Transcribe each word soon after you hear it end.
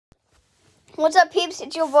What's up, peeps?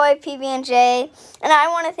 It's your boy, PB&J, and I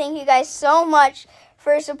want to thank you guys so much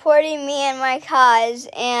for supporting me and my cause,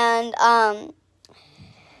 and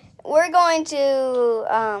we're going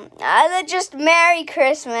to just Merry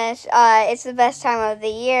Christmas. It's the best time of the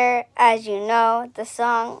year, as you know, the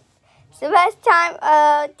song. It's the best time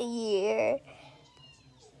of the year.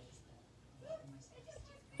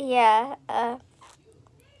 Yeah, I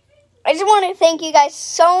just want to thank you guys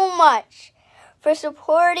so much for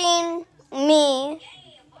supporting me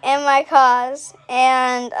and my cause,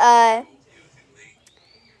 and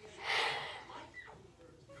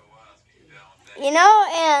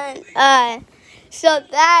so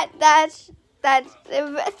that's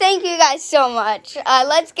thank you guys so much.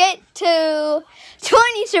 Let's get to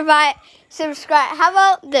 20 subscribe. How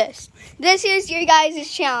about this? This is your guys'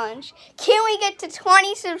 challenge. Can we get to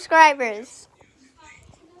 20 subscribers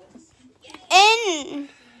at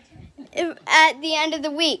the end of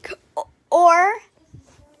the week, or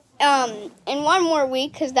in one more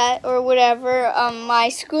week, because my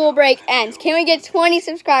school break ends? Can we get 20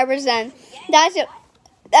 subscribers then? That's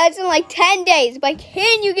in like 10 days. But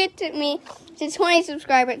can you get to me to 20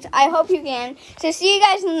 subscribers? I hope you can. So see you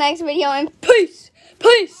guys in the next video, and peace,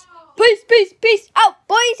 peace, peace, peace, peace out,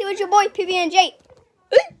 boys. It was your boy, PB&J.